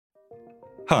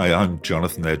Hi, I'm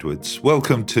Jonathan Edwards.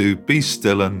 Welcome to Be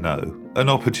Still and Know, an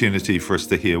opportunity for us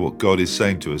to hear what God is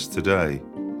saying to us today.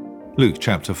 Luke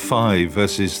chapter 5,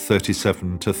 verses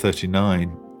 37 to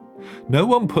 39. No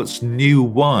one puts new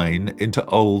wine into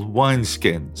old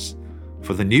wineskins,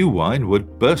 for the new wine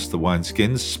would burst the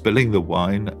wineskins, spilling the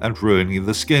wine and ruining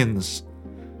the skins.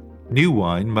 New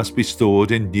wine must be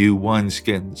stored in new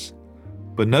wineskins.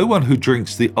 But no one who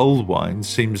drinks the old wine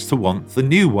seems to want the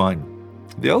new wine.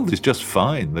 The old is just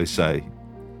fine, they say.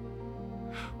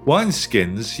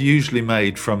 Wineskins, usually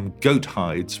made from goat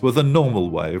hides, were the normal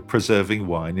way of preserving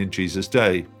wine in Jesus'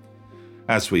 day.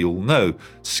 As we all know,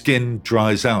 skin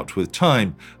dries out with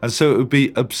time, and so it would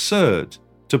be absurd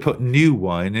to put new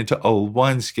wine into old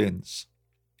wineskins.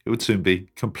 It would soon be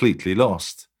completely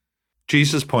lost.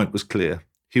 Jesus' point was clear.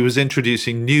 He was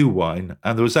introducing new wine,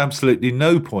 and there was absolutely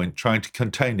no point trying to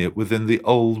contain it within the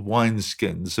old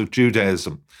wineskins of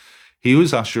Judaism. He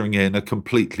was ushering in a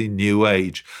completely new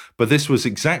age, but this was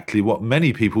exactly what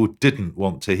many people didn't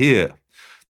want to hear.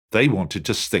 They wanted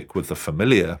to stick with the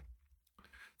familiar.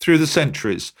 Through the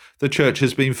centuries, the church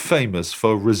has been famous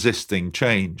for resisting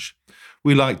change.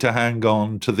 We like to hang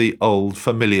on to the old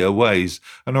familiar ways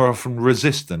and are often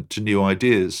resistant to new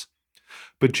ideas.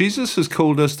 But Jesus has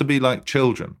called us to be like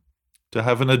children, to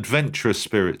have an adventurous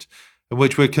spirit in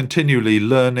which we're continually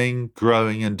learning,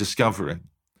 growing and discovering.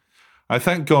 I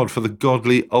thank God for the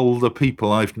godly older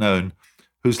people I've known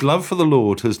whose love for the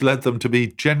Lord has led them to be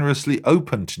generously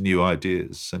open to new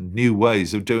ideas and new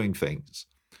ways of doing things.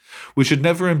 We should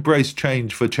never embrace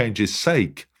change for change's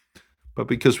sake, but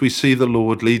because we see the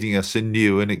Lord leading us in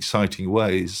new and exciting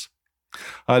ways.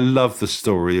 I love the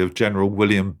story of General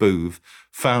William Booth,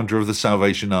 founder of the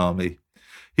Salvation Army.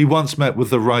 He once met with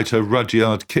the writer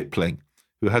Rudyard Kipling,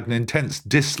 who had an intense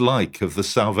dislike of the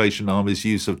Salvation Army's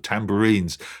use of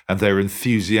tambourines and their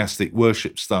enthusiastic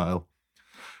worship style.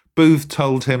 Booth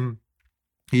told him,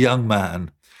 "Young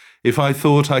man, if I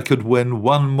thought I could win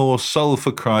one more soul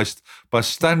for Christ by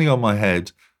standing on my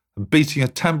head and beating a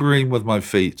tambourine with my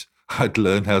feet, I'd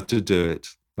learn how to do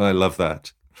it." I love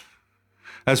that.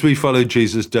 As we follow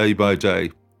Jesus day by day,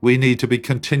 we need to be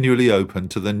continually open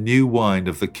to the new wine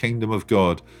of the kingdom of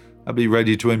God and be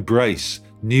ready to embrace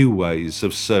new ways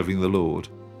of serving the Lord.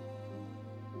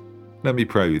 Let me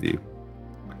pray with you.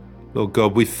 Lord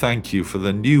God, we thank you for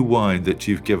the new wine that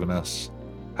you've given us.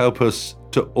 Help us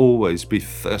to always be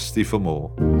thirsty for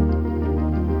more.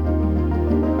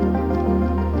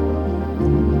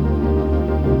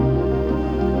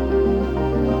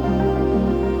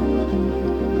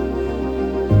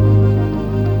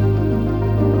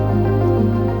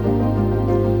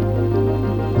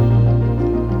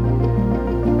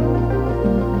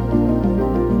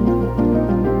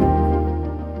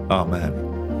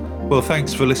 Amen. Well,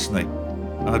 thanks for listening.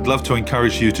 I'd love to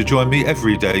encourage you to join me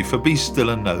every day for Be Still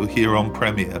and Know here on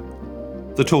Premier.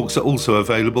 The talks are also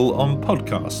available on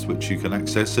podcast, which you can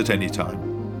access at any time.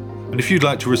 And if you'd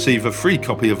like to receive a free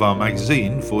copy of our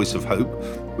magazine, Voice of Hope,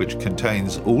 which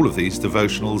contains all of these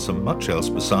devotionals and much else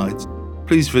besides,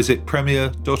 please visit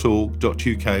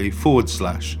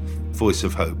premier.org.uk/Voice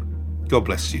of Hope. God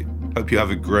bless you. Hope you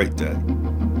have a great day.